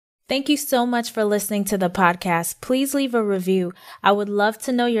Thank you so much for listening to the podcast. Please leave a review. I would love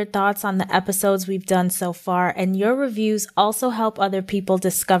to know your thoughts on the episodes we've done so far, and your reviews also help other people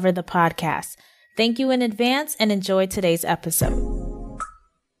discover the podcast. Thank you in advance and enjoy today's episode.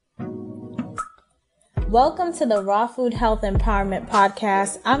 Welcome to the Raw Food Health Empowerment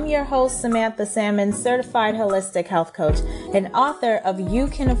Podcast. I'm your host, Samantha Salmon, certified holistic health coach and author of You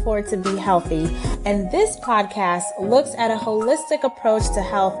Can Afford to Be Healthy. And this podcast looks at a holistic approach to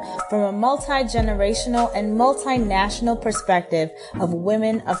health from a multi-generational and multinational perspective of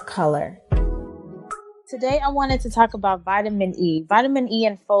women of color. Today, I wanted to talk about vitamin E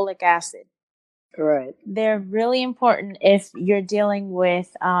and folic acid. Right. They're really important if you're dealing with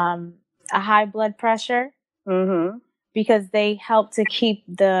a high blood pressure, because they help to keep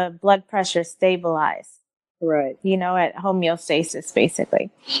the blood pressure stabilized. Right. At homeostasis, basically.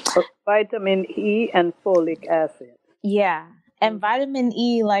 So vitamin E and folic acid. Yeah. And vitamin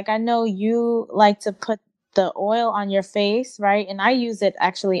E, like I know you like to put the oil on your face, right? And I use it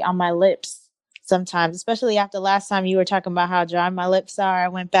actually on my lips sometimes, especially after last time you were talking about how dry my lips are. I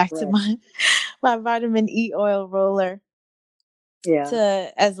went back to my vitamin E oil roller.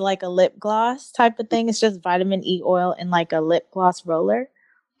 As like a lip gloss type of thing. It's just vitamin E oil and like a lip gloss roller.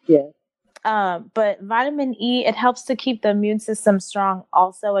 Yeah. But vitamin E, it helps to keep the immune system strong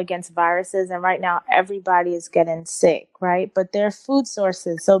also against viruses. And right now everybody is getting sick, right? But they're food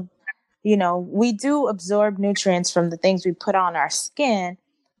sources. So, we do absorb nutrients from the things we put on our skin,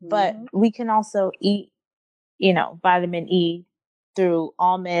 but we can also eat, vitamin E through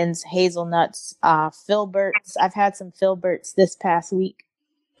almonds, hazelnuts, filberts. I've had some filberts this past week.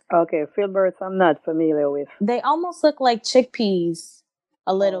 Okay, filberts I'm not familiar with. They almost look like chickpeas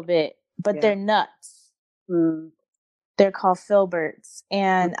a little bit, but they're nuts. They're called filberts.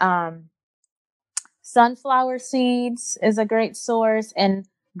 And sunflower seeds is a great source, and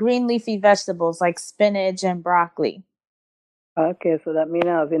green leafy vegetables like spinach and broccoli. Okay, so that means I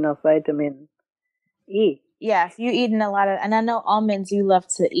have enough vitamin E. Yeah, if you're eating a lot of, and I know almonds you love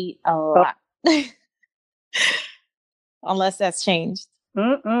to eat a lot. Unless that's changed.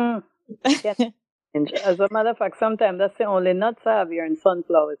 As a matter of fact, sometimes that's the only nuts I have here in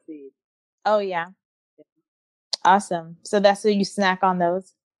sunflower seeds. Oh, yeah. Awesome. So that's what you snack on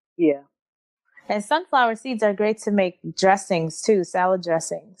those? Yeah. And sunflower seeds are great to make dressings too, salad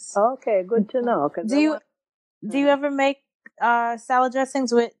dressings. Okay, good to know. Do you ever make salad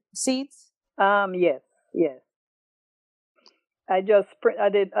dressings with seeds? Yes. I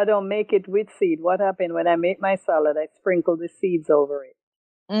don't make it with seed. What happened when I make my salad? I sprinkle the seeds over it.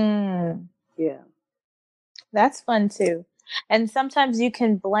 Yeah. That's fun too. And sometimes you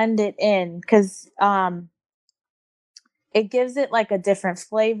can blend it in because it gives it like a different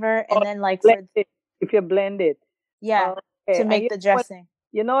flavor. And then if you blend it. Yeah. Okay. To make the dressing.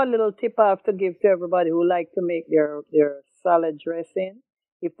 A little tip I have to give to everybody who like to make their salad dressing.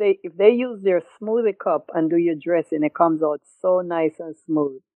 If they use their smoothie cup and do your dressing, it comes out so nice and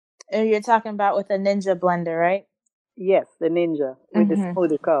smooth. And you're talking about with a Ninja blender, right? Yes, the Ninja with the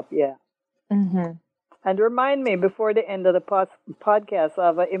smoothie cup, yeah. And remind me before the end of the podcast, I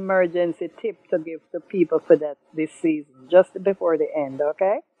have an emergency tip to give to people for this season, just before the end,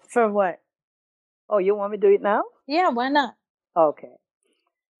 okay? For what? Oh, you want me to do it now? Yeah, why not? Okay.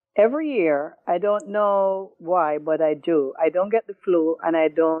 Every year, I don't know why, but I do. I don't get the flu, and I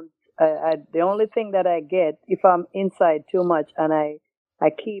don't. The only thing that I get if I'm inside too much, and I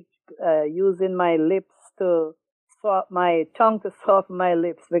keep using my lips to my tongue to soften my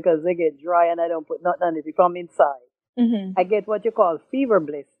lips because they get dry, and I don't put nothing on it. If I'm inside, I get what you call fever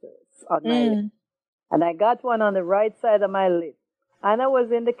blisters on my lips, and I got one on the right side of my lip. And I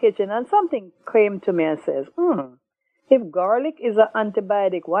was in the kitchen, and something came to me and says, if garlic is an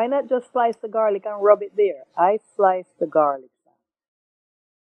antibiotic, why not just slice the garlic and rub it there? I sliced the garlic.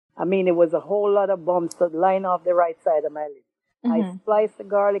 I mean, it was a whole lot of bumps that line off the right side of my lip. I sliced the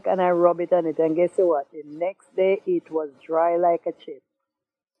garlic and I rub it on it. And guess what? The next day, it was dry like a chip.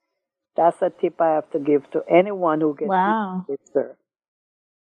 That's a tip I have to give to anyone who gets blister.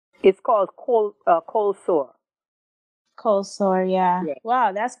 It's called cold sore. Cold sore, yeah.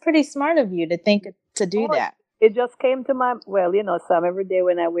 Wow, that's pretty smart of you to think to do that. It just came to my, Sam, every day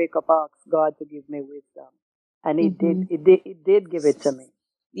when I wake up, I ask God to give me wisdom. And it did give it to me.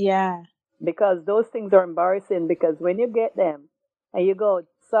 Yeah. Because those things are embarrassing, because when you get them and you go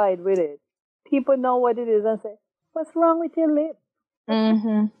outside with it, people know what it is and say, what's wrong with your lip?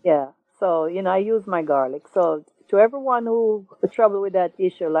 Yeah. So, I use my garlic. So to everyone who has trouble with that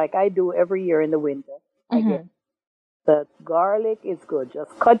issue, like I do every year in the winter, I get the garlic is good.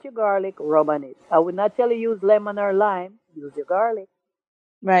 Just cut your garlic, rub on it. I would not tell you use lemon or lime. Use your garlic.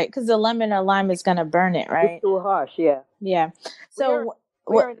 Right, because the lemon or lime is gonna burn it, It's right? too harsh. Yeah. Yeah. Where So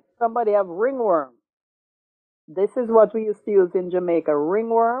where what? somebody have ringworm. This is what we used to use in Jamaica.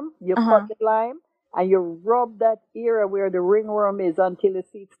 Ringworm. You cut Uh-huh. the lime and you rub that area where the ringworm is until the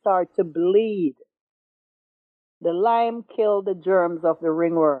seeds start to bleed. The lime killed the germs of the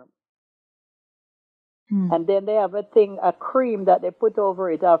ringworm. Hmm. And then they have a thing, a cream that they put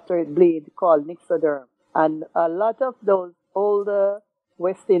over it after it bleeds called Nixoderm. And a lot of those older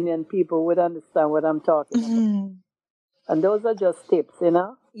West Indian people would understand what I'm talking about. Mhm. And those are just tips, you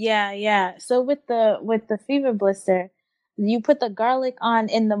know? Yeah, yeah. So with the fever blister, you put the garlic on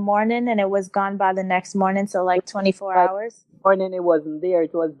in the morning and it was gone by the next morning, so like 24 By hours. the morning it wasn't there.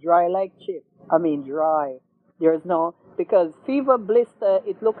 It was dry like chip. I mean dry. There's no, because fever blister,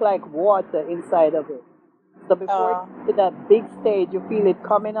 it looked like water inside of it. So before it Oh, gets to that big stage, you feel it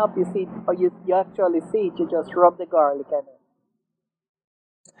coming up, you see, or you actually see it, you just rub the garlic in it.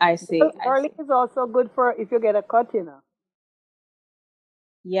 I Well, see. I garlic see. is also good for if you get a cut, you know.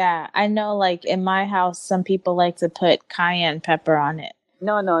 Yeah, I know like in my house some people like to put cayenne pepper on it.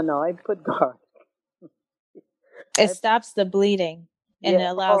 No, no, no. I put garlic. It I stops the bleeding and it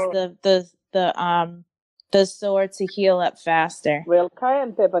yeah. allows Oh, the sore to heal up faster. well,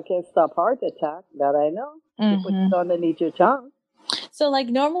 cayenne pepper can stop heart attack. That I know. You put Mhm. it underneath your tongue. So like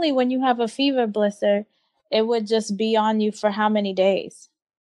normally when you have a fever blister, it would just be on you for how many days?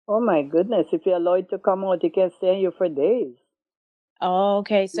 Oh my goodness! If you allow it to come out, it can stay on you for days. Oh,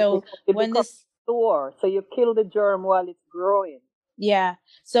 okay. So It when becomes this sore, so you kill the germ while it's growing. yeah.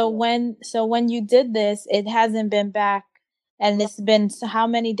 So Yeah. when you did this, it hasn't been back and it's been how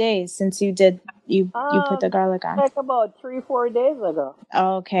many days since you put the Um, garlic on? like about 3, 4 days ago.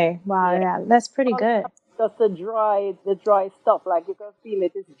 Oh, okay. Wow, Yeah. yeah. That's pretty All good. just the dry stuff. Like you can feel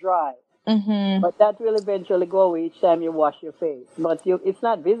it. It's dry. Mhm. But that will eventually go away each time you wash your face. But it's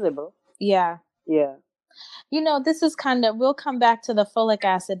not visible. Yeah. Yeah. This is kind of we'll come back to the folic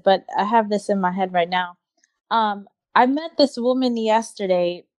acid, but I have this in my head right now. Um, I met this woman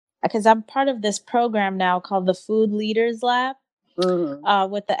yesterday because I'm part of this program now called the Food Leaders Lab Mhm.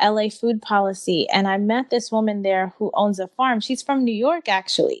 with the LA food policy. And I met this woman there who owns a farm. She's from New York,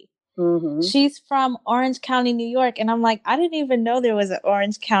 actually. Mhm. She's from Orange County, New York. And I'm like, I didn't even know there was an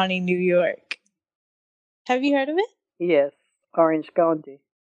Orange County, New York. Have you heard of it? Yes. Orange County.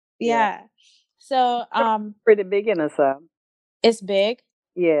 Yeah. Yeah. So Pretty big in Assam. it's big.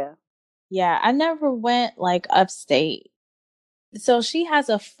 Yeah. Yeah. I never went like upstate. So she has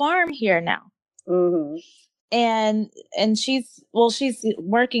a farm here now. Mhm. And she's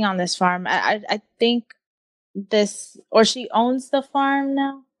working on this farm. I think this or she owns the farm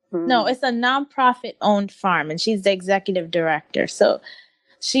now. No, Mhm. it's a nonprofit owned farm and she's the executive director. So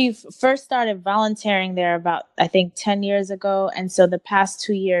she first started volunteering there about I think 10 years ago, and so the past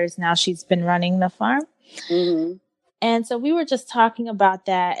 2 years now she's been running the farm. Mhm. And so we were just talking about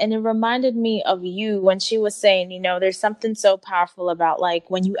that, and it reminded me of you when she was saying, there's something so powerful about like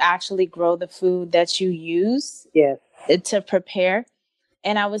when you actually grow the food that you use Yes. to prepare.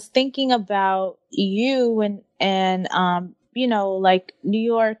 And I was thinking about you and like New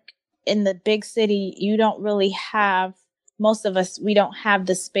York in the big city, you don't really have most of us we don't have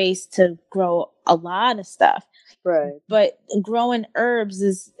the space to grow a lot of stuff. Right. But growing herbs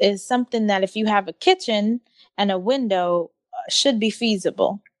is something that if you have a kitchen and a window should be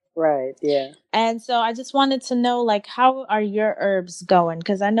feasible. Right. Yeah. And so I just wanted to know like how are your herbs going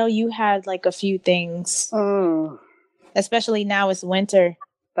because I know you had like a few things, Mm. especially now it's winter.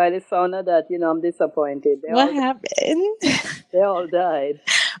 By the sound of that, I'm disappointed. What happened? They all died.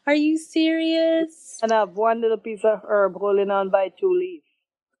 Are you serious? And I have one little piece of herb holding on by 2 leaves.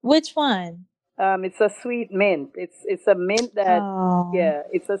 Which one? It's a sweet mint. It's a mint that Oh. yeah,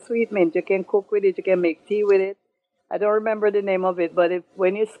 it's a sweet mint. You can cook with it. You can make tea with it. I don't remember the name of it, but if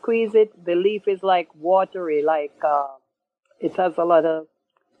when you squeeze it, the leaf is like watery, like it has a lot of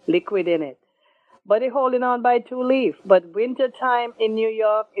liquid in it. But it's holding on by 2 leaves. But winter time in New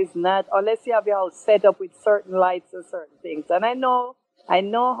York is not unless you have your house set up with certain lights and certain things. And I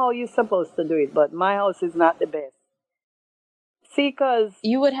know how you're supposed to do it, but my house is not the best. See, cause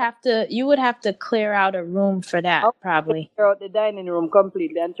You would have to clear out a room for I that, want to probably. clear out the dining room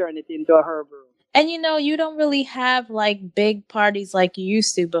completely and turn it into a herb room. And you don't really have like big parties like you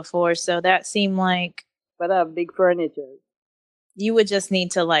used to before, so that seemed like But I have big furniture. you would just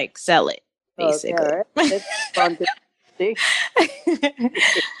need to like sell it, Okay, all basically. right. Let's move on to see.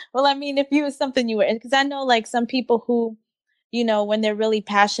 Well, I mean, if you was something you were, because I know like some people who, when they're really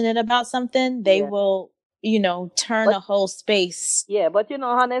passionate about something, they Yeah. will, turn But a whole space. yeah, but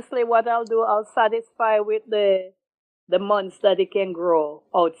honestly, what I'll do, I'll satisfy with the the months that it can grow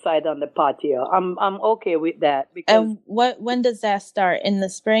outside on the patio. I'm okay with that because And when does that start? In the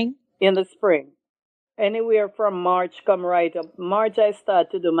spring? in the spring, anywhere from March come right up. March I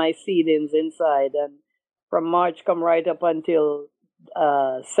start to do my seedings inside, and from March come right up until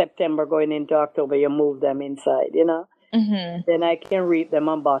September going into October. You move them inside, you know. Mm-hmm. Then I can reap them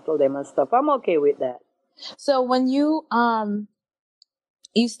and bottle them and stuff. I'm okay with that. So when you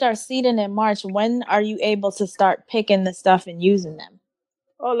start seeding in March, when are you able to start picking the stuff and using them?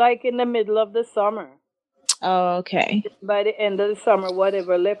 Oh, like in the middle of the summer. Oh, okay. By the end of the summer,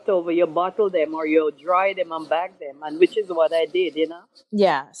 whatever left over, you bottle them or you dry them and bag them, and which is what I did, you know.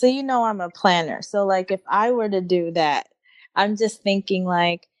 Yeah. So you know I'm a planner. So like if I were to do that, I'm just thinking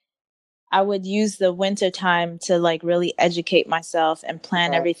like I would use the winter time to like really educate myself and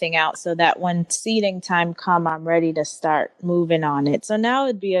plan Right, everything out so that when seeding time come, I'm ready to start moving on it. So now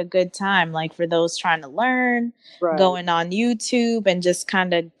would be a good time, like for those trying to learn, right, going on YouTube and just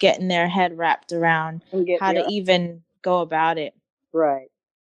kind of getting their head wrapped around and get how to there. even go about it. Right.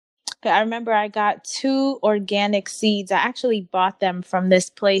 I remember I got 2 organic seeds. I actually bought them from this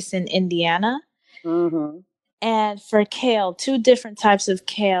place in Indiana. Mhm. And for kale, 2 different types of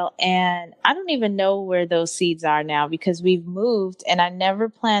kale. And I don't even know where those seeds are now because we've moved and I never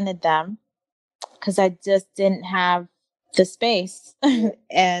planted them because I just didn't have the space. Yeah.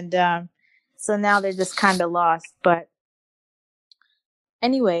 And so now they're just kind of lost. But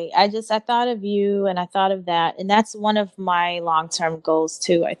anyway, I thought of you and I thought of that. And that's one of my long-term goals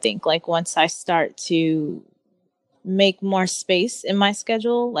too, I think. Like once I start to make more space in my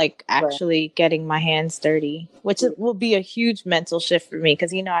schedule, like Right. actually getting my hands dirty, which Yeah. will be a huge mental shift for me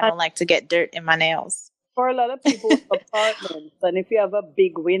because I And don't like to get dirt in my nails. for a lot of people with apartments, and if you have a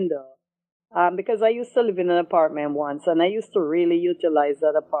big window, because I used to live in an apartment once, and I used to really utilize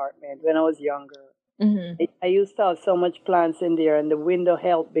that apartment when I was younger. Hmm. I used to have so much plants in there, and the window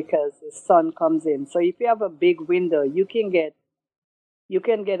helped because the sun comes in. So if you have a big window, you can get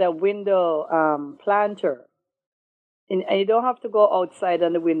a window planter, and you don't have to go outside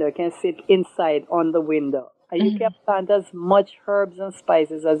on the window. You can sit inside on the window, and you can Hmm. plant as much herbs and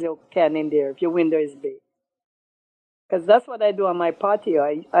spices as you can in there if your window is big. Because that's what I do on my patio.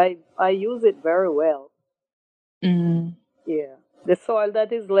 I use it very well. Mm. Yeah, the soil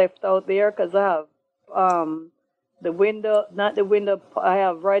that is left out there, because I have the window, not the window. I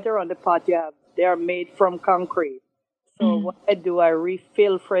have right around the patio. They are made from concrete. So Mm. what I do, I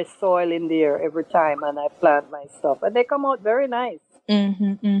refill fresh soil in there every time, and I plant my stuff, and they come out very nice. Hmm.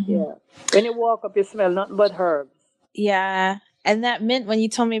 Hmm. Yeah, when you walk up, you smell nothing but herbs. Yeah. And that mint, when you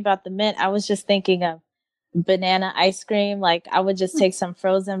told me about the mint, I was just thinking of banana ice cream. Like I would just take some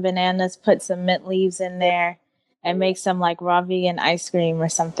frozen bananas, put some mint leaves in Yeah, there, and yeah. make some like raw vegan ice cream or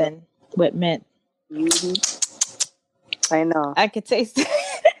something with mint. Hmm. I know. I could taste it.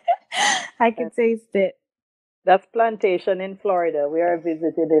 I could taste it. That's plantation in Florida. We are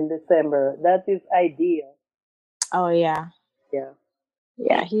visited in December. That is ideal. Oh yeah. Yeah.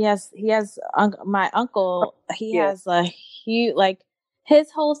 Yeah, my uncle, he Yes. has a huge, like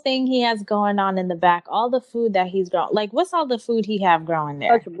his whole thing he has going on in the back, all the food that he's grown. Like what's all the food he have growing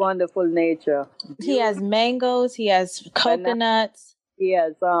Such there? wonderful nature. He has Beautiful mangoes, he has banana. coconuts.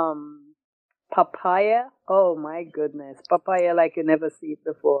 Yes. Papaya. Oh my goodness. Papaya like you never see it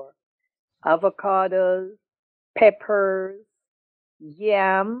before. Avocados, peppers,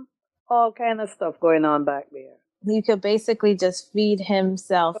 yam, all kind of stuff going on back there. He could basically just feed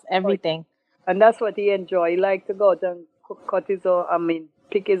himself Oh, everything. and that's what he enjoy. He like to go out and cut his own. I mean,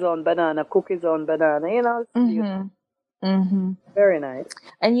 pick his own banana, cook his own banana. It's beautiful. Mhm. Mhm. Very nice.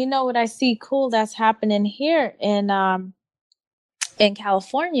 And you know what I see cool that's happening here in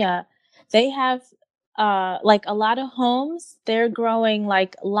California, they have like a lot of homes, they're growing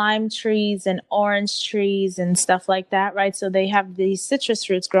like lime trees and orange trees and stuff like that, right? So they have these citrus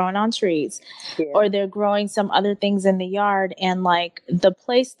fruits growing on trees, Yeah. or they're growing some other things in the yard. And like the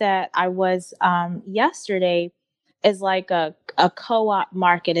place that I was yesterday is like a co-op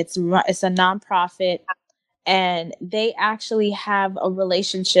market. It's a nonprofit, and they actually have a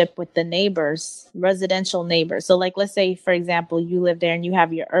relationship with the neighbors, residential neighbors. So like let's say for example you live there and you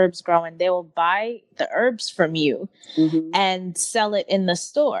have your herbs growing, they will buy the herbs from you Mhm. and sell it in the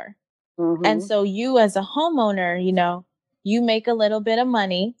store. And Mhm. so you as a homeowner, you make a little bit of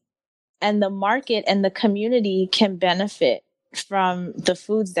money, and the market and the community can benefit from the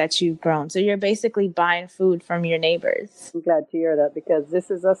foods that you've grown. So you're basically buying food from your neighbors. I'm glad to hear that because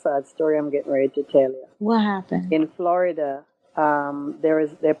this is a sad story I'm getting ready to tell you. What happened? In Florida,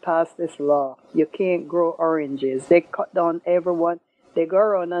 they passed this law. You can't grow oranges. They cut down everyone. They go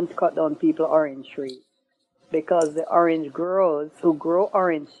around and cut down people orange trees. because the orange growers who grow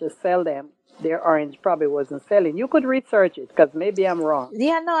orange to sell them, their orange probably wasn't selling. You could research it because maybe I'm wrong.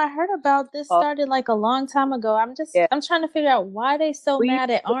 Yeah, no, I heard about this Uh, started like a long time ago. yeah, I'm trying to figure out why they so we used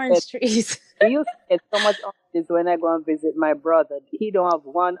mad at to get orange trees. we used to get so much oranges when I go and visit my brother. He don't have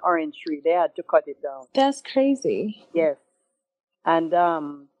one orange tree. They had to cut it down. That's crazy. Yes, and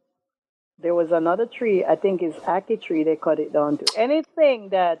there was another tree. I think it's ackee tree. They cut it down to anything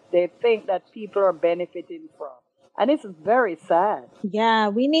that they think that people are benefiting from, and it's very sad. Yeah,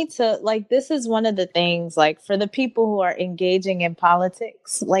 we need to like this is one of the things like for the people who are engaging in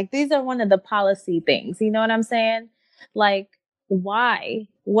politics. Like these are one of the policy things. You know what I'm saying? Like why?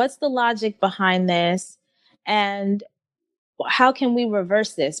 What's the logic behind this? And how can we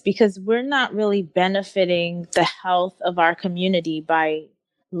reverse this? Because we're not really benefiting the health of our community by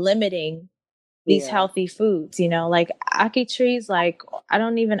limiting these Yeah. healthy foods, you know, like ackee trees, like I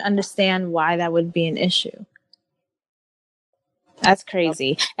don't even understand why that would be an issue. That's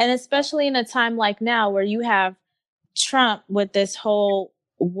crazy. And especially in a time like now where you have Trump with this whole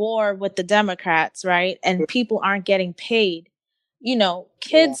war with the Democrats, right? And people aren't getting paid. You know,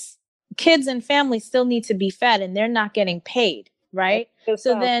 Yeah. kids and families still need to be fed and they're not getting paid, right?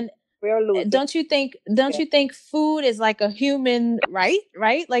 So then We are losing. don't you think food is like a human right?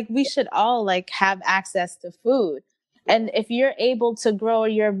 Like we should all like have access to food. And if you're able to grow,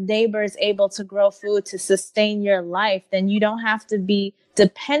 your neighbor is able to grow food to sustain your life, then you don't have to be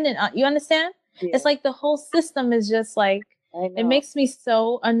dependent on, you understand? Yeah. It's like the whole system is just like, it makes me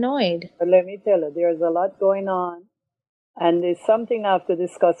so annoyed. But let me tell you, there's a lot going on. And there's something I have to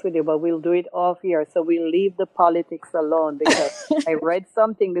discuss with you, but we'll do it off here. So we'll leave the politics alone because I read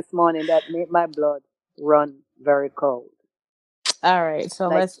something this morning that made my blood run very cold. All right. So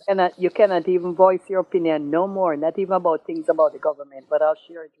like, you cannot even voice your opinion no more, not even about things about the government, but I'll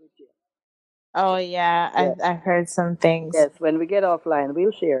share it with you. Oh, yeah. Yes. I've heard some things. Yes. When we get offline,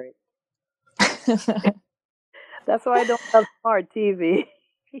 we'll share it. That's why I don't have smart TV.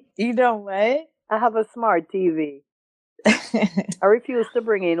 You know what? I have a smart TV. I refuse to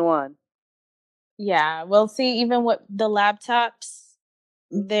bring in one. Yeah. Well, see, even with the laptops,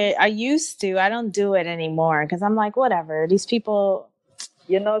 I used to. I don't do it anymore because I'm like, whatever. These people.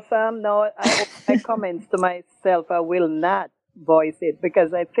 You know, Sam, no, I comments to myself, I will not voice it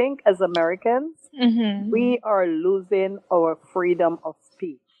because I think as Americans, we are losing our freedom of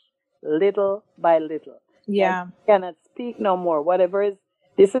speech little by little. Yeah. Like, cannot speak no more. Whatever is,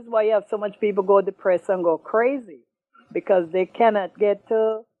 this is why you have so much people go depressed and go crazy because they cannot get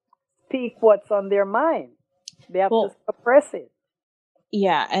to speak what's on their mind. They have to suppress it.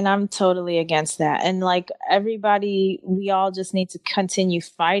 Yeah, and I'm totally against that. And like everybody, we all just need to continue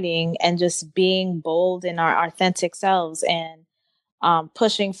fighting and just being bold in our authentic selves and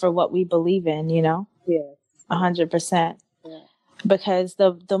pushing for what we believe in, you know? Yes. 100%. Yeah. Because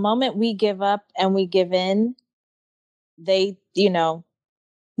the moment we give up and we give in, they, you know,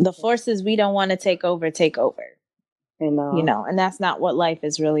 the forces we don't want to take over. You know, and that's not what life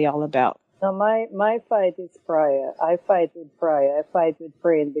is really all about. No, my fight is prayer. I fight with prayer. I fight with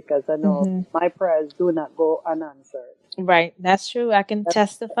praying because I know my prayers do not go unanswered. Right. That's true. I can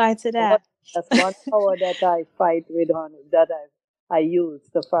testify to that. That's one power that I fight with, that I use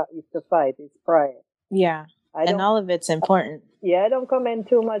to fight is prayer. Yeah. And all of it's important. Yeah, I don't comment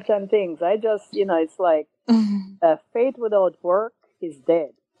too much on things. I just, it's like faith without work is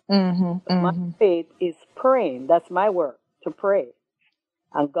dead. My faith is praying. That's my work, to pray.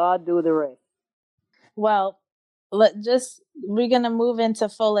 And God do the rest. Well, we're going to move into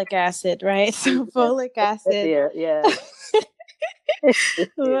folic acid, right? So folic acid. Yeah.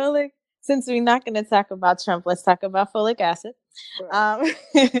 Since we're not going to talk about Trump, let's talk about folic acid. Right.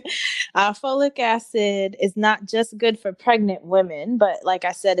 Folic acid is not just good for pregnant women, but like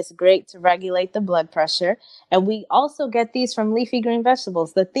I said, it's great to regulate the blood pressure. And we also get these from leafy green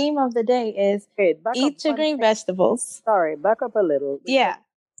vegetables. The theme of the day is eat your green vegetables. Sorry, back up a little. Yeah.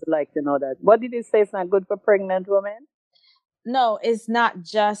 I'd like to know that. What did you say is not good for pregnant women? No, it's not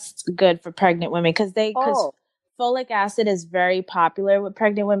just good for pregnant women because folic acid is very popular with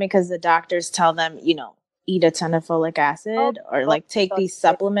pregnant women because the doctors tell them, eat a ton of folic acid or like take these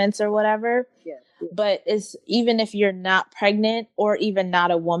supplements or whatever. Yes. But it's even if you're not pregnant or even not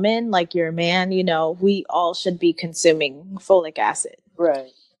a woman, like you're a man, we all should be consuming folic acid.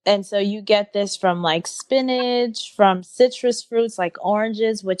 Right. And so you get this from like spinach, from citrus fruits like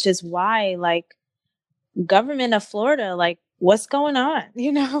oranges, which is why like government of Florida, like what's going on?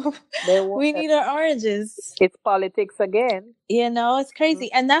 We need our oranges. It's politics again. It's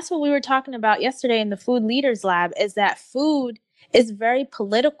crazy. And that's what we were talking about yesterday in the Food Leaders Lab is that food is very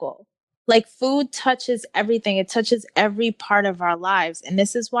political. like food touches everything. It touches every part of our lives. And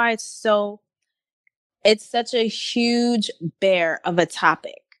this is why it's such a huge bear of a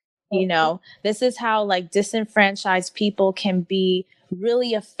topic. You know, this is how like disenfranchised people can be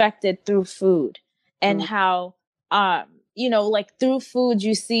really affected through food, and how, you know, like through food,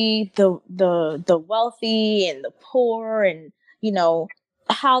 you see the wealthy and the poor, and, you know,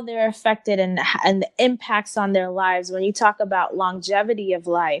 how they're affected, and the impacts on their lives. When you talk about longevity of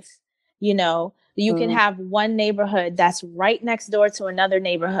life, you know, you can have one neighborhood that's right next door to another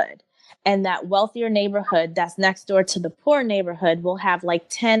neighborhood, and that wealthier neighborhood that's next door to the poor neighborhood will have like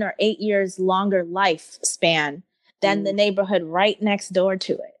 10 or 8 years longer lifespan than the neighborhood right next door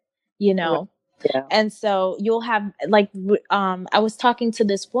to it, you know? Yeah. And so you'll have like, I was talking to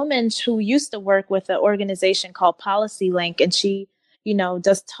this woman who used to work with an organization called Policy Link, and she, you know,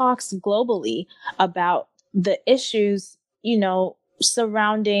 does talks globally about the issues, you know,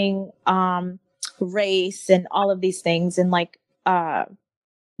 surrounding race and all of these things, and like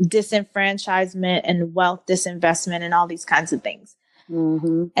disenfranchisement and wealth disinvestment and all these kinds of things,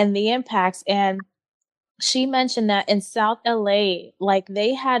 and the impacts. And she mentioned that in South LA, like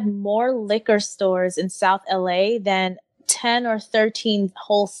they had more liquor stores in South LA than 10 or 13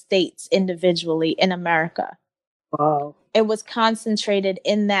 whole states individually in America. Wow. It was concentrated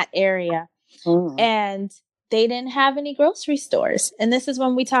in that area. And they didn't have any grocery stores. And this is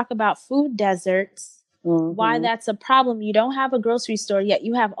when we talk about food deserts, why that's a problem. You don't have a grocery store, yet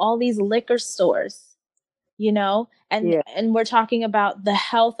you have all these liquor stores, you know, and we're talking about the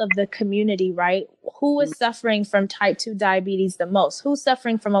health of the community, right? Who is suffering from type 2 diabetes the most? Who's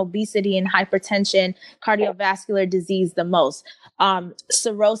suffering from obesity and hypertension, cardiovascular disease the most?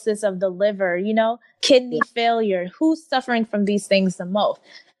 Cirrhosis of the liver, you know, kidney failure. Who's suffering from these things the most?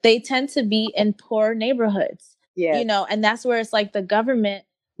 They tend to be in poor neighborhoods, you know, and that's where it's like the government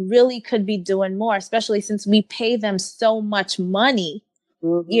really could be doing more, especially since we pay them so much money,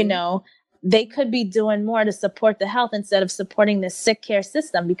 you know, they could be doing more to support the health instead of supporting the sick care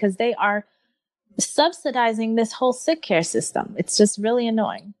system, because they are subsidizing this whole sick care system. It's just really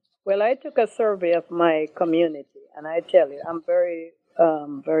annoying. Well, I took a survey of my community, and I tell you, I'm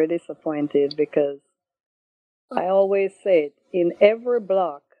very disappointed, because I always say it, in every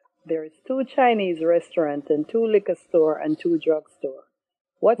block, there is 2 Chinese restaurants and 2 liquor store and 2 drugstore.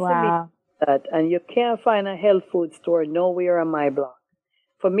 What's the meaning of that? And you can't find a health food store nowhere on my block.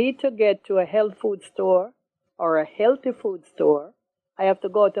 For me to get to a health food store or a healthy food store, I have to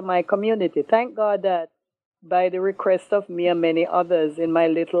go to my community. Thank God that by the request of me and many others in my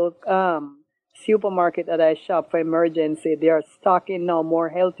little supermarket that I shop for emergency, they are stocking now more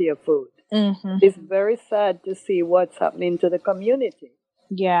healthier food. It's very sad to see what's happening to the community.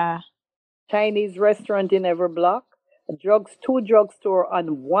 Yeah. Chinese restaurant in every block, 2 drugstore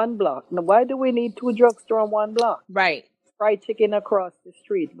on 1 block. Now, why do we need 2 drugstore on 1 block? Right. Fried chicken across the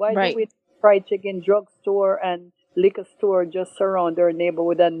street. Why do we need fried chicken drugstore and liquor store just surround our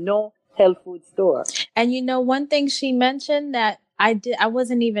neighborhood and no health food store? And you know, one thing she mentioned that I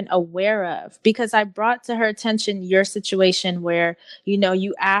wasn't even aware of, because I brought to her attention your situation where, you know,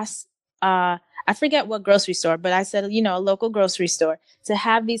 you asked, I forget what grocery store, but I said, you know, a local grocery store to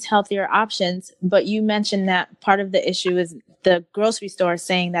have these healthier options. But you mentioned that part of the issue is the grocery store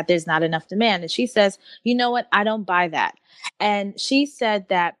saying that there's not enough demand. And she says, you know what? I don't buy that. And she said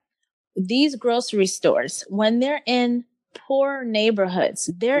that these grocery stores, when they're in poor neighborhoods,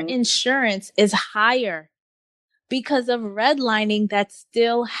 their insurance is higher because of redlining that's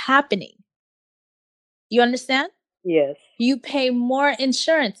still happening. You understand? Yes. You pay more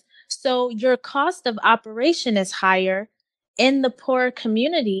insurance. So your cost of operation is higher in the poor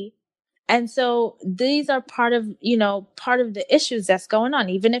community. And so these are part of the issues that's going on.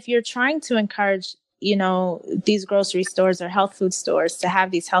 Even if you're trying to encourage, you know, these grocery stores or health food stores to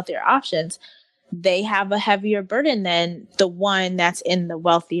have these healthier options, they have a heavier burden than the one that's in the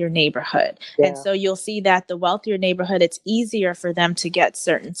wealthier neighborhood. And so you'll see that the wealthier neighborhood, it's easier for them to get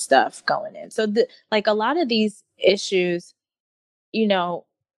certain stuff going in. So like a lot of these issues, you know,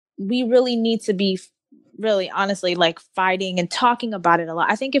 we really need to be really honestly like fighting and talking about it a lot.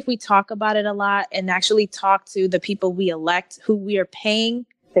 I think if we talk about it a lot and actually talk to the people we elect who we are paying,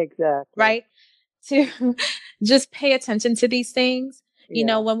 right, to just pay attention to these things. You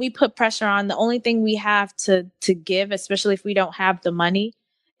know, when we put pressure on, the only thing we have to give, especially if we don't have the money,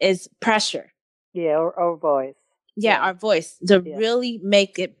 is pressure. Yeah, our voice. Our voice to really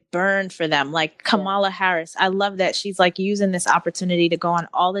make it burn for them. Like Kamala Harris, I love that she's like using this opportunity to go on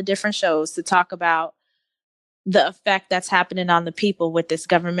all the different shows to talk about the effect that's happening on the people with this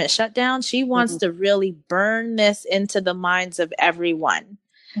government shutdown. She wants to really burn this into the minds of everyone.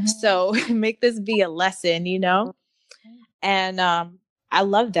 So make this be a lesson, and I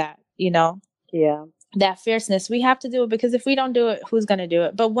love that, Yeah. that fierceness. We have to do it, because if we don't do it, who's going to do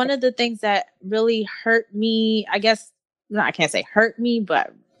it? But one of the things that really hurt me, I guess, no, I can't say hurt me,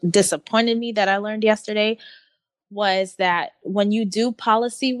 but disappointed me, that I learned yesterday, was that when you do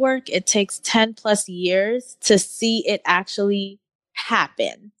policy work, it takes 10 plus years to see it actually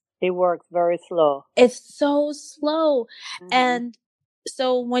happen. It works very slow. It's so slow. And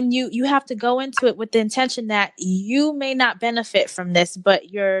so when you have to go into it with the intention that you may not benefit from this,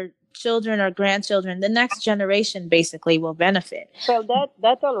 but your children or grandchildren, the next generation basically will benefit. Well,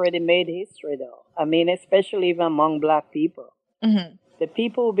 that already made history, though. I mean, especially even among Black people. The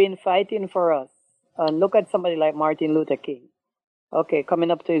people who've been fighting for us. And look at somebody like Martin Luther King. Okay,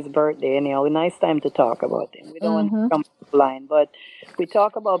 coming up to his birthday, anyhow, a nice time to talk about him. We don't want to come blind, but we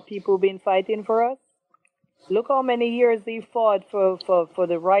talk about people who've been fighting for us. Look how many years he fought for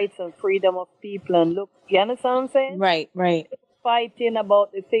the rights and freedom of people. And look, you understand what I'm saying? Right. Fighting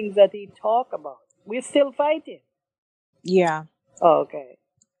about the things that he talked about. We're still fighting. Yeah. Oh, okay.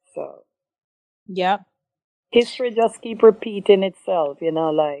 So. Yep. History just keep repeating itself,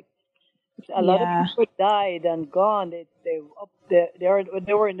 like a lot of people died and gone. They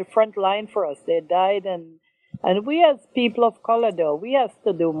were in the front line for us. They died, and we as people of color, though, we have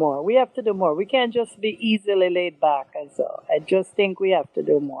to do more. We have to do more. We can't just be easily laid back. And so I just think we have to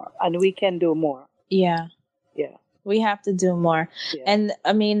do more, and we can do more. Yeah. We have to do more. Yeah. And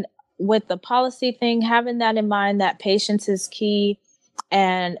I mean, with the policy thing, having that in mind, that patience is key,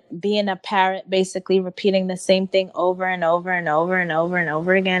 and being a parrot, basically repeating the same thing over and over and over and over and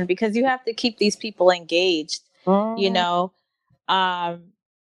over again, because you have to keep these people engaged,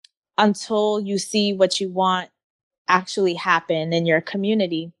 until you see what you want actually happen in your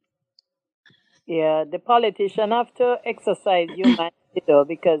community. Yeah, the politicians have to exercise humanity, though,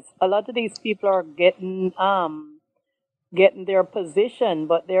 because a lot of these people are getting their position,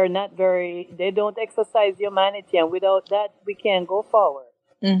 but they don't exercise humanity, and without that, we can't go forward.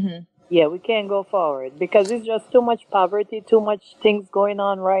 Yeah, we can't go forward, because it's just too much poverty, too much things going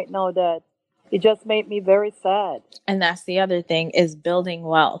on right now that it just made me very sad. And that's the other thing, is building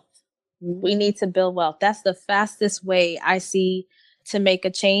wealth. We need to build wealth. That's the fastest way I see to make a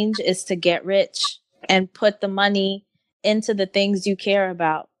change, is to get rich and put the money into the things you care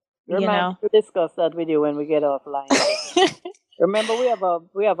about. We'll discuss that with you when we get offline. Remember, we have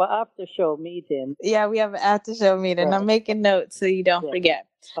an after show meeting. Yeah, we have an after show meeting. Right. I'm making notes so you don't forget.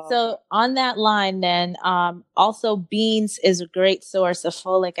 Okay. So on that line, then, also beans is a great source of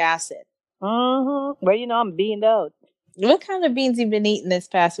folic acid. Well, I'm beaned out. What kind of beans you been eating this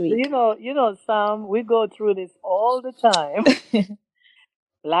past week? Sam, we go through this all the time.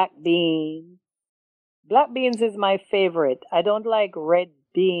 Black beans. Black beans is my favorite. I don't like red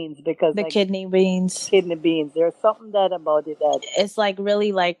beans because kidney beans. Kidney beans. There's something about it that it's like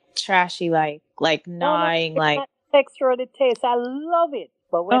really like trashy, like gnawing, like the texture of the taste. I love it,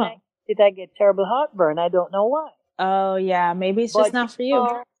 but when I eat it, I get terrible heartburn. I don't know why. Oh yeah, maybe it's just not for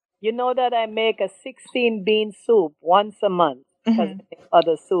you. You know that I make a 16-bean soup once a month because I make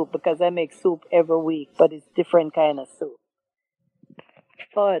other soup, because I make soup every week, but it's different kind of soup.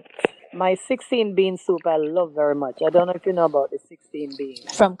 But my 16-bean soup I love very much. I don't know if you know about the 16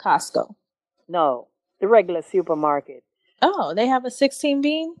 beans. From Costco? No, the regular supermarket. Oh, they have a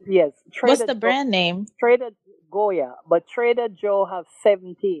 16-bean? Yes. What's the brand name? Trader Goya, but Trader Joe have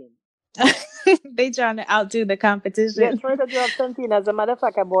 17. They trying to outdo the competition. Yeah, Trader Joe have 17. As a matter of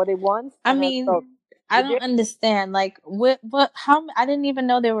fact, I bought it once. I mean, I don't understand. Like, how? I didn't even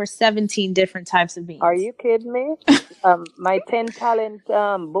know there were 17 different types of beans. Are you kidding me? My 10 talent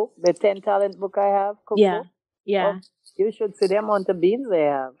book, the 10 talent book I have. Cookbook. Oh, Yeah. you should see the amount of beans they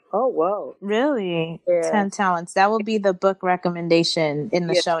have. Oh, wow. Really? Yeah. 10 talents. That will be the book recommendation in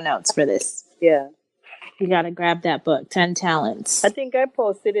the show notes for this. Yeah. You got to grab that book, 10 Talents. I think I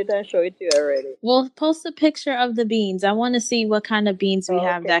posted it and showed it to you already. Well, post a picture of the beans. I want to see what kind of beans we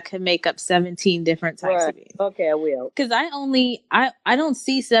have that could make up 17 different types of beans. Okay, I will. Because I don't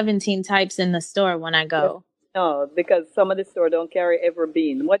see 17 types in the store when I go. No, because some of the store don't carry every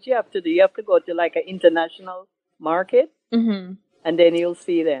bean. What you have to do, you have to go to like an international market, and then you'll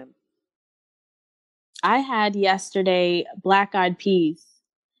see them. I had yesterday black-eyed peas.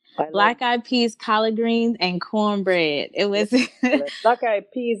 Black-eyed peas, collard greens, and cornbread. It was black-eyed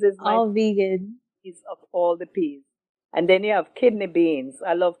peas is all vegan. Piece of all the peas, and then you have kidney beans.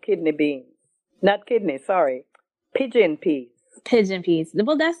 I love kidney beans. Not kidney, sorry, pigeon peas. Pigeon peas.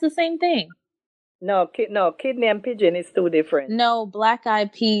 Well, that's the same thing. No, kidney and pigeon is two different. No,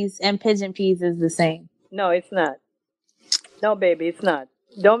 black-eyed peas and pigeon peas is the same. No, it's not. No, baby, it's not.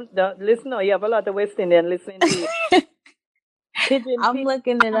 don't listen. No, you have a lot of West Indian listening to you. Pigeon I'm peas.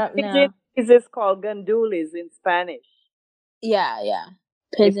 looking it up Pigeon now. peas is called gandules in Spanish. Yeah, yeah.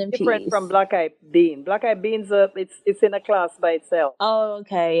 It's Pigeon different from peas. black eyed bean. Black eyed beans, it's in a class by itself. Oh,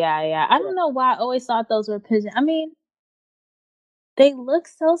 okay. Yeah, yeah. I Yeah. don't know why I always thought those were pigeon. I mean, they look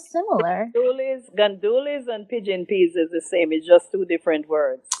so similar. Gandules and pigeon peas is the same. It's just two different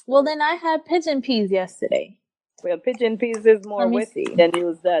words. Well, then I had pigeon peas yesterday. Well, pigeon peas is Let more me West see. Indian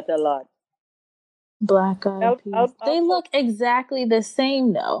use that a lot. Black eyed peas. I'll They post. look exactly the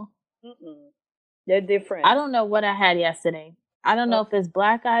same though. Mm-mm. They're I different. don't know what I had yesterday. I don't know Oh, if it's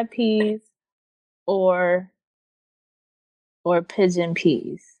black eyed peas or pigeon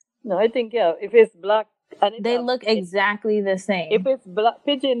peas. no, I think yeah. If it's black and They look exactly the if same. it's black,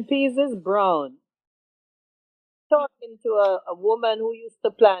 pigeon peas is brown. Talking to a woman who used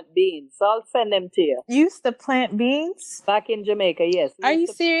to plant beans, so I'll send them to you. You used to plant beans? Back in Jamaica, yes. Are you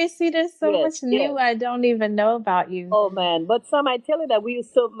serious? See, there's so Yes, much new yes. I don't even know about you. Oh man, but some I tell you that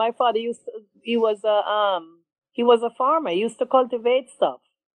my father used to, he was a farmer. He used to cultivate stuff.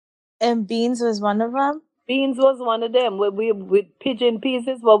 And beans was one of them? Beans was one of them. With pigeon peas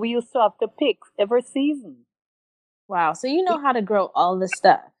is what we used to have to pick every season. Wow. So you know how to grow all the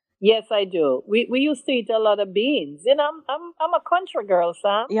stuff. Yes, I do. We used to eat a lot of beans. You know, I'm a country girl,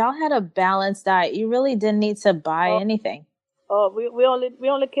 Sam. Y'all had a balanced diet. You really didn't need to buy Oh, anything. we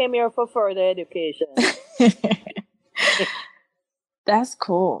only came here for further education. That's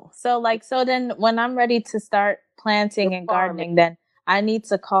cool. So then when I'm ready to start planting and Farming. gardening, then I need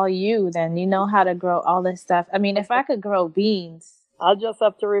to call you. Then you know how to grow all this stuff. I mean, if I could grow beans, I'll just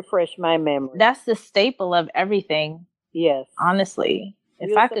have to refresh my memory. that's the staple of everything. Yes. Honestly,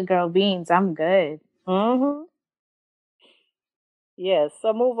 if I could grow beans, I'm good. Mm-hmm. Yes.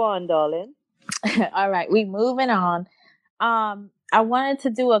 So move on, darling. All right, we moving on. I wanted to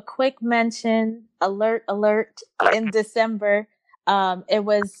do a quick mention, alert in December.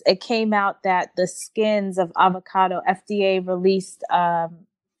 It came out that the skins of avocado, FDA released an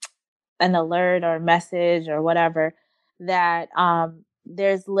alert or message or whatever that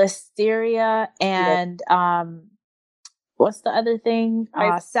there's listeria Yes. and what's the other thing?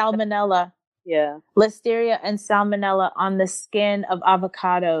 Salmonella. Yeah. Listeria and salmonella on the skin of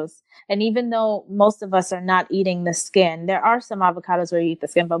avocados. And even though most of us are not eating the skin, there are some avocados where you eat the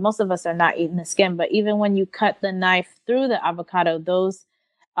skin, but most of us are not eating the skin. But even when you cut the knife through the avocado, those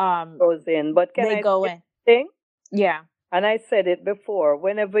goes in. But can they I go say in. thing? Yeah. And I said it before.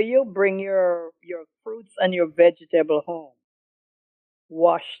 Whenever you bring your fruits and your vegetable home,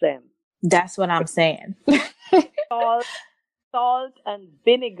 wash them. That's what I'm saying. Salt and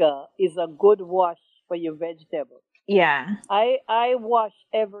vinegar is a good wash for your vegetables. Yeah. I wash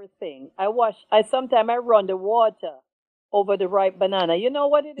everything. I sometimes I run the water over the ripe banana. You know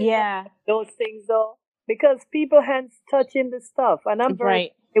what it is? Yeah. Those things though, because people hands touching the stuff, and I'm very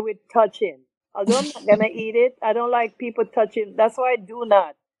Right. with touching. Although I'm not gonna eat it, I don't like people touching. That's why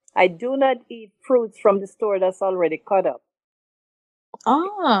I do not eat fruits from the store that's already cut up.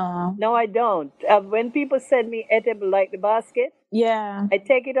 Oh. No, I don't. When people send me edible like the basket, Yeah. I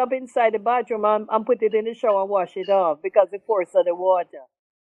take it up inside the bathroom and put it in the shower and wash it off because the force of the water.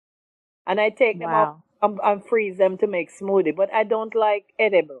 And I take them out Wow. and freeze them to make smoothie. But I don't like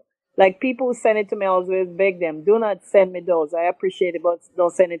edible. Like people who send it to me, I always beg them, do not send me those. I appreciate it, but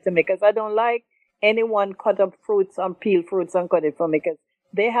don't send it to me because I don't like anyone cut up fruits and peel fruits and cut it for me because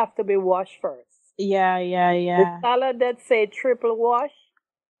they have to be washed first. Yeah, yeah, The yeah. salad that say triple wash,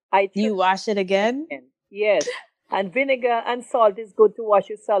 You wash it again? Yes. And vinegar and salt is good to wash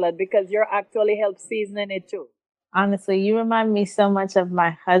your salad because you're actually help seasoning it too. Honestly, you remind me so much of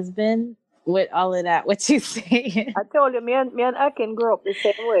my husband with all of that, what you saying. I told you, me and Akin grew up the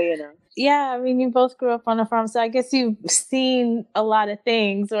same way, you know. Yeah, I mean, you both grew up on a farm, so I guess you've seen a lot of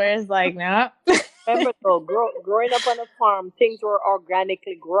things where it's like, nah. Remember though, growing up on a farm, things were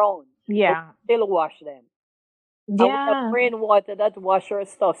organically grown. Yeah. But still wash them. And we have Yeah. rainwater that wash our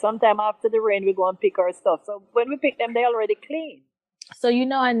stuff. Sometime after the rain, we go and pick our stuff. So when we pick them, they're already clean. So,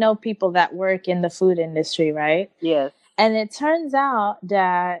 I know people that work in the food industry, right? Yes. And it turns out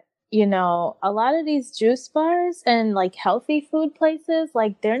that, a lot of these juice bars and like healthy food places,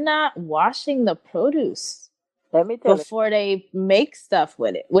 like they're not washing the produce Let me tell you. before they make stuff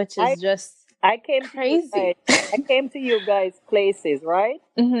with it, which is just I came crazy. I came to you guys' places, right?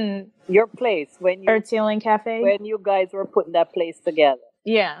 Mm-hmm. Your place when Earth Healing Cafe. when you guys were putting that place together.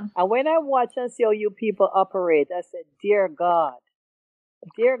 Yeah. And when I watch and see how you people operate, I said, dear God,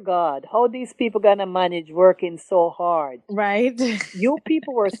 how these people gonna manage working so hard? Right. You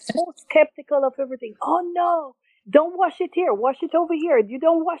people were so skeptical of everything. Oh no, don't wash it here, wash it over here. You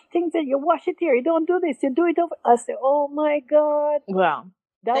don't wash things there, you wash it here. You don't do this, you do it over. I said, oh my God. Well,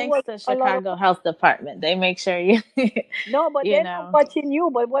 That thanks was to a lot of Chicago Health Department. They make sure you, no, but you they're not know. watching you.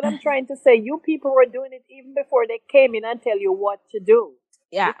 But what I'm trying to say, you people were doing it even before they came in and tell you what to do.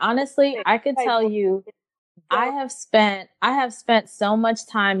 Yeah, It's honestly, you I could guys tell were you very I have spent so much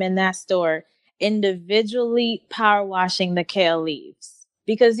time in that store individually power washing the kale leaves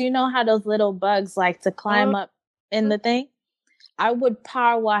because you know how those little bugs like to climb up in the thing. I would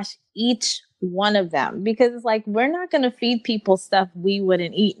power wash each one of them because it's like we're not going to feed people stuff we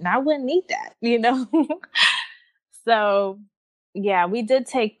wouldn't eat, and I wouldn't eat that, you know. So, yeah, we did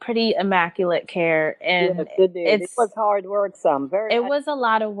take pretty immaculate care, yes, and they did. It was hard work, some very it was a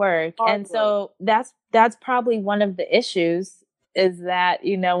lot of work. hard And work. so that's probably one of the issues is that,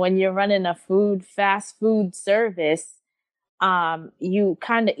 you know, when you're running a fast food service, you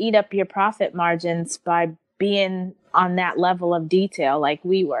kind of eat up your profit margins by being on that level of detail like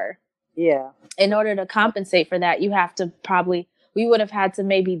we were. Yeah. In order to compensate for that, you have to we would have had to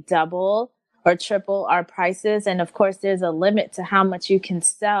maybe double or triple our prices. And of course, there's a limit to how much you can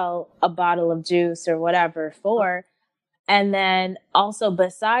sell a bottle of juice or whatever for. And then also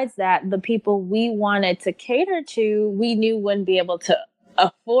besides that, the people we wanted to cater to, we knew wouldn't be able to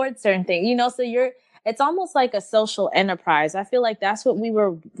afford certain things, you know, so it's almost like a social enterprise. I feel like that's what we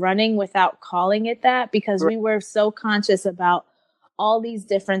were running without calling it that because Right. we were so conscious about all these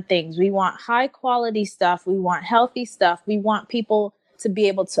different things. We want high quality stuff. We want healthy stuff. We want people to be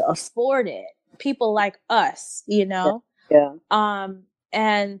able to afford it. People like us, you know, Yeah.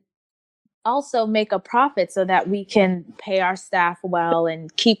 and also make a profit so that we can pay our staff well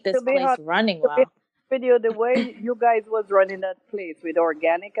and keep this To be place honest, running to be well. with you, the way you guys was running that place with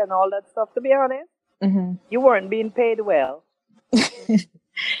organic and all that stuff, to be honest, Hmm. you weren't being paid well.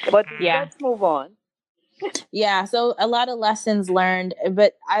 But Yeah. let's move on. Yeah. So a lot of lessons learned,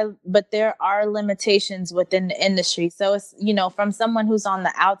 but there are limitations within the industry. So it's, you know, from someone who's on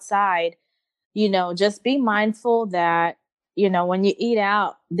the outside, you know, just be mindful that, you know, when you eat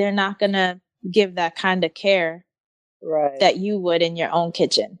out, they're not going to give that kind of care Right. that you would in your own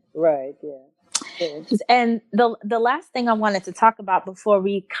kitchen. Right. Yeah. Good. And the last thing I wanted to talk about before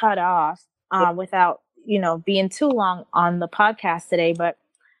we cut off, without, you know, being too long on the podcast today, but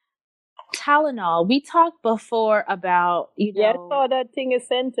Tylenol. We talked before about, you Yeah, I know, saw that thing is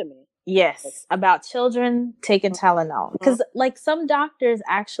sent to me. yes, about children taking Tylenol. Mhm. Because, like, some doctors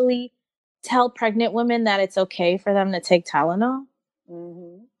actually tell pregnant women that it's okay for them to take Tylenol,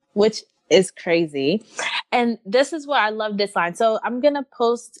 Mhm. which is crazy. And this is where I love this line. So I'm going to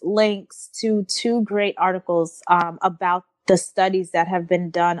post links to two great articles about the studies that have been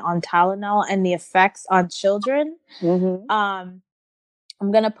done on Tylenol and the effects on children. Mhm.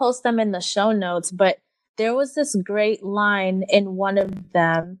 I'm going to post them in the show notes, but there was this great line in one of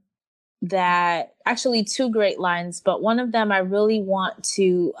them that actually two great lines, but one of them I really want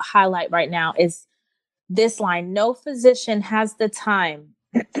to highlight right now is this line. No physician has the time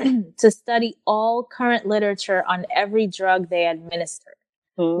to study all current literature on every drug they administer,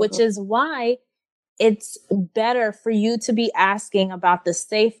 which Mhm. is why it's better for you to be asking about the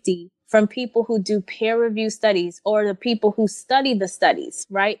safety from people who do peer review studies or the people who study the studies,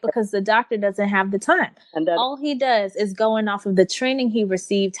 right? Because the doctor doesn't have the time. And that. All he does is going off of the training he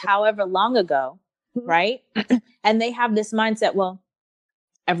received however long ago, Mhm. right? And they have this mindset, well,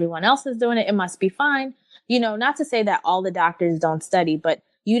 everyone else is doing it. It must be fine. You know, not to say that all the doctors don't study, but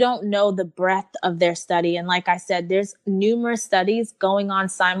you don't know the breadth of their study. And like I said, there's numerous studies going on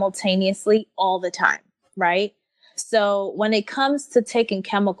simultaneously all the time, right? So when it comes to taking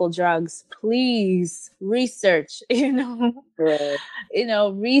chemical drugs, please research, Right.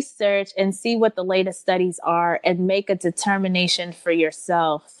 research and see what the latest studies are and make a determination for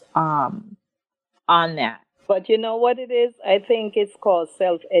yourself on that. But you know what it is? I think it's called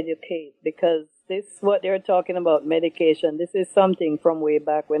self-educate because this what they're talking about medication. This is something from way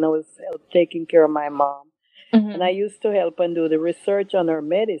back when I was taking care of my mom. And I Mm-hmm. used to help and do the research on her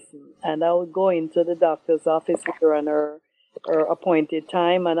medicine. And I would go into the doctor's office with her on her appointed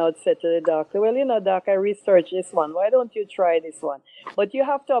time. And I would say to the doctor, well, doc, I researched this one. Why don't you try this one? But you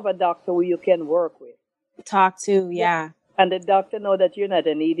have to have a doctor who you can work with. Talk to, Yeah. yeah. And the doctor know that you're not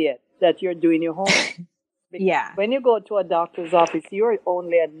an idiot, that you're doing your homework. Because Yeah. when you go to a doctor's office, you're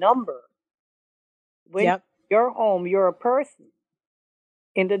only a number. When Yep. you're home, you're a person.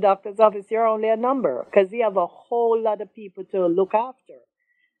 In the doctor's office, you're only a number because you have a whole lot of people to look after.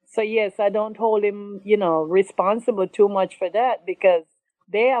 So yes, I don't hold him, responsible too much for that because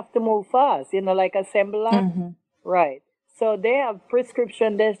they have to move fast, like assemble line. Mm-hmm. Right. So they have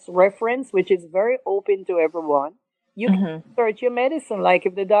prescription desk reference, which is very open to everyone. You can Mm-hmm. research your medicine. Like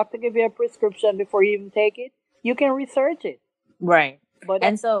if the doctor give you a prescription before you even take it, you can research it. Right. But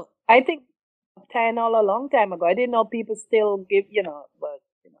And so, I think Tylenol a long time ago. I didn't know people still give, but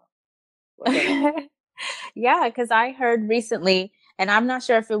whatever. yeah, because I heard recently, and I'm not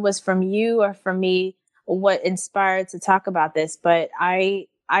sure if it was from you or from me, what inspired to talk about this, but I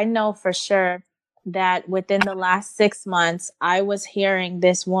know for sure that within the last 6 months, I was hearing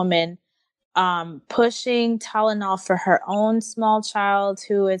this woman pushing Tylenol for her own small child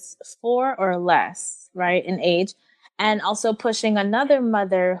who is 4 or less, right, in age, and also pushing another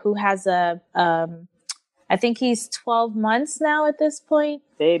mother who has I think he's 12 months now at this point.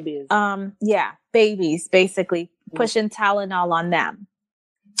 Babies. Yeah, babies, basically Mm. pushing Tylenol on them.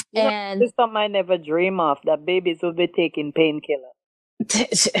 This is something I never dream of, that babies will be taking painkiller.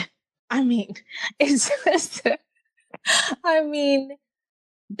 I mean, it's just, I mean,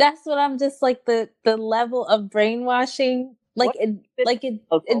 that's what I'm just like the level of brainwashing, like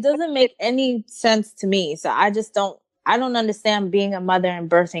What it doesn't make any sense to me. So I don't understand being a mother and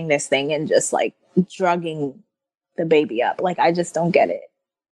birthing this thing and just like drugging the baby up. Like I just don't get it.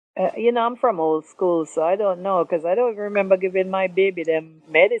 I'm from old school, so I don't know, because I don't remember giving my baby them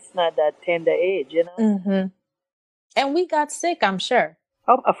medicine at that tender age. Mm-hmm. And we got sick, I'm sure.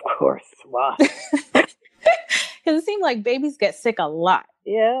 Oh, of course. Wow. Because it seemed like babies get sick a lot.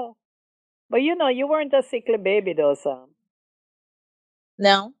 Yeah. But you weren't a sickly baby though, Sam.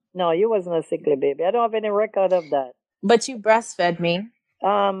 No? No, you wasn't a sickly baby. I don't have any record of that. But you breastfed me.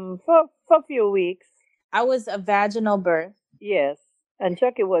 For a few weeks. I was a vaginal birth. Yes. And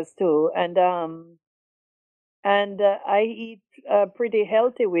Chucky was too. And I eat pretty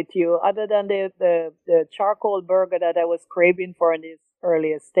healthy with you, other than the charcoal burger that I was craving for in this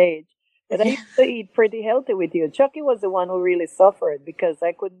earlier stage. But I used to eat pretty healthy with you. Chucky was the one who really suffered because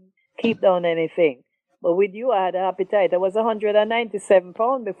I couldn't keep down anything. But with you, I had an appetite. I was 197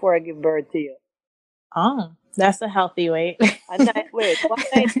 pounds before I gave birth to you. Oh, that's a healthy weight. Wait,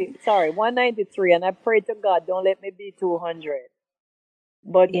 190, sorry, 193. And I pray to God, don't let me be 200.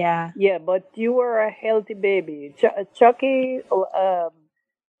 But yeah, but you were a healthy baby.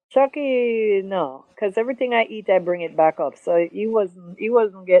 Chucky, no, because everything I eat, I bring it back up. So he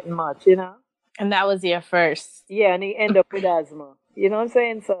wasn't getting much. and that was your first. Yeah, and he ended up with asthma. You know what I'm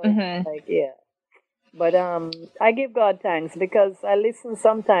saying? So Mm-hmm. like, yeah. But I give God thanks because I listen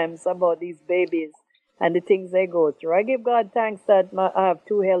sometimes about these babies and the things they go through. I give God thanks that I have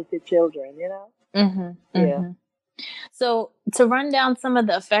two healthy children. Mm-hmm. Yeah. Mm-hmm. So to run down some of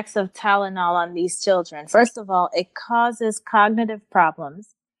the effects of Tylenol on these children, first of all, it causes cognitive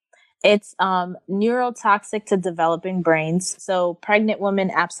problems. It's neurotoxic to developing brains. So pregnant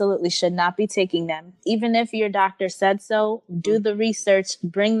women absolutely should not be taking them. Even if your doctor said so, do the research,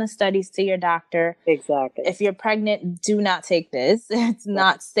 bring the studies to your doctor. Exactly. If you're pregnant, do not take this. It's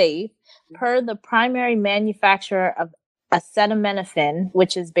not safe. Per the primary manufacturer of acetaminophen,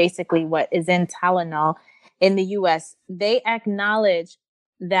 which is basically what is in Tylenol in the US, they acknowledge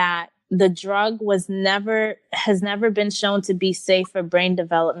that the drug has never been shown to be safe for brain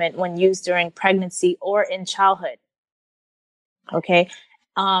development when used during pregnancy or in childhood. Okay.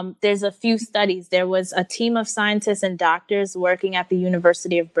 There's a few studies. There was a team of scientists and doctors working at the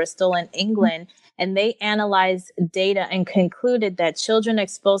University of Bristol in England, and they analyzed data and concluded that children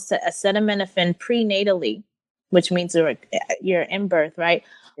exposed to acetaminophen prenatally, which means you're in birth, right,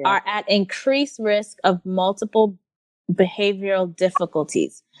 are at increased risk of multiple behavioral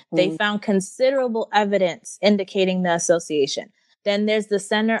difficulties. They found considerable evidence indicating the association. Then there's the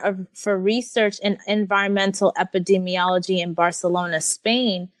for Research in Environmental Epidemiology in Barcelona,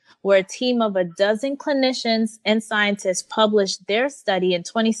 Spain, where a team of a dozen clinicians and scientists published their study in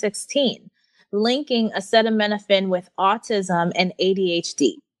 2016, linking acetaminophen with autism and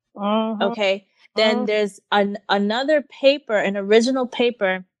ADHD. Okay. Then there's another paper, an original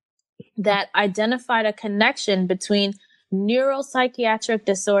paper that identified a connection between neuropsychiatric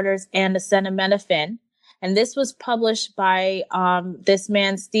disorders and acetaminophen. And this was published by this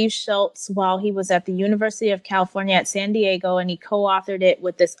man, Steve Schultz, while he was at the University of California at San Diego. And he co-authored it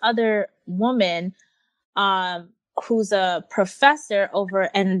with this other woman who's a professor over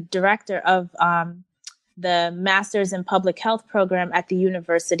and director of the Masters in Public Health program at the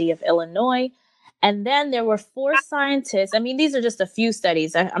University of Illinois. And then there were 4 scientists. I mean, these are just a few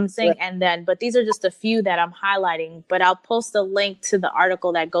studies. I'm saying but these are just a few that I'm highlighting. But I'll post a link to the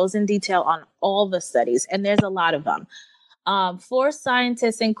article that goes in detail on all the studies. And there's a lot of them. 4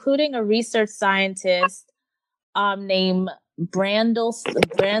 scientists, including a research scientist named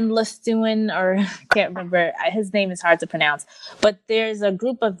Brandlestuin, or I can't remember. His name is hard to pronounce. But there's a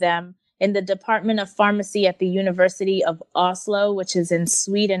group of them in the Department of Pharmacy at the University of Oslo, which is in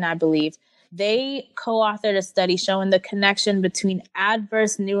Sweden, I believe. They co-authored a study showing the connection between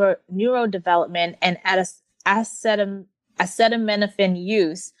adverse neurodevelopment and acetaminophen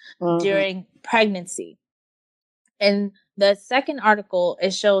use during pregnancy. And the second article,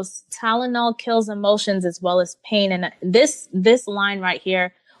 it shows Tylenol kills emotions as well as pain. And this line right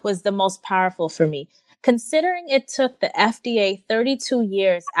here was the most powerful for me. Considering it took the FDA 32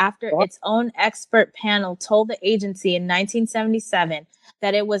 years after its own expert panel told the agency in 1977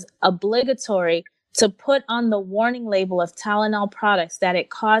 that it was obligatory to put on the warning label of Tylenol products that it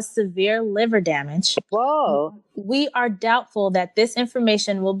caused severe liver damage. Whoa. We are doubtful that this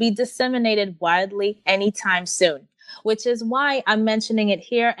information will be disseminated widely anytime soon, which is why I'm mentioning it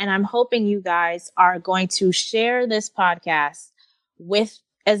here. And I'm hoping you guys are going to share this podcast with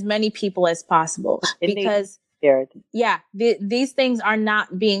as many people as possible, because these things are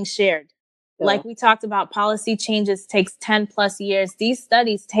not being shared. Yeah. Like we talked about, policy changes takes 10 plus years. These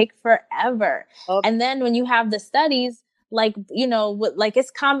studies take forever. Okay. And then when you have the studies, like, like it's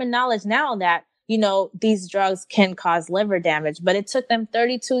common knowledge now that, these drugs can cause liver damage, but it took them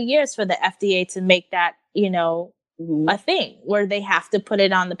 32 years for the FDA to make that, a thing where they have to put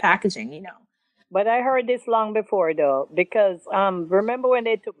it on the packaging, But I heard this long before, though, because remember when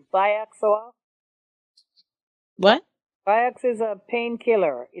they took Vioxx off? What? Vioxx is a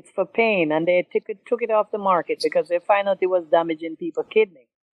painkiller. It's for pain, and they took it off the market because they found out it was damaging people's kidney.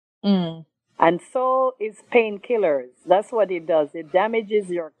 And so is painkillers. That's what it does. It damages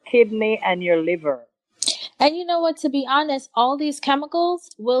your kidney and your liver. And you know what? To be honest, all these chemicals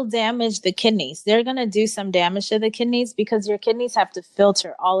will damage the kidneys. They're going to do some damage to the kidneys because your kidneys have to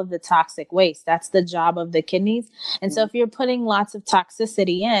filter all of the toxic waste. That's the job of the kidneys. And so if you're putting lots of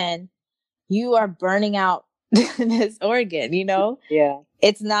toxicity in, you are burning out this organ, Yeah.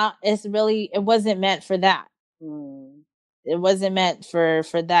 It wasn't meant for that. It wasn't meant for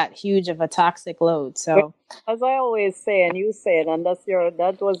that huge of a toxic load. So as I always say, and you said, and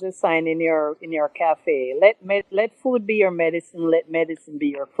that was the sign in your cafe. Let food be your medicine. Let medicine be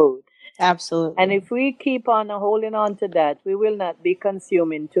your food. Absolutely. And if we keep on holding on to that, we will not be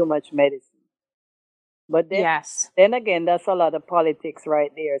consuming too much medicine. But then again, that's a lot of politics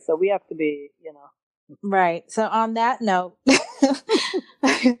right there. So we have to be, Right. So on that note,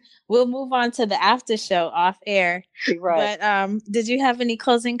 we'll move on to the after show off air. Right. But did you have any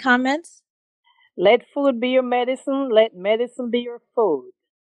closing comments? Let food be your medicine. Let medicine be your food.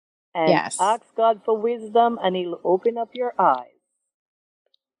 And ask God for wisdom, and He'll open up your eyes.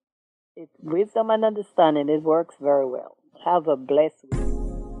 It's wisdom and understanding. It works very well. Have a blessed week.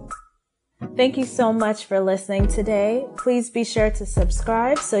 Thank you so much for listening today. Please be sure to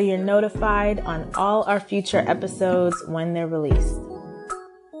subscribe so you're notified on all our future episodes when they're released.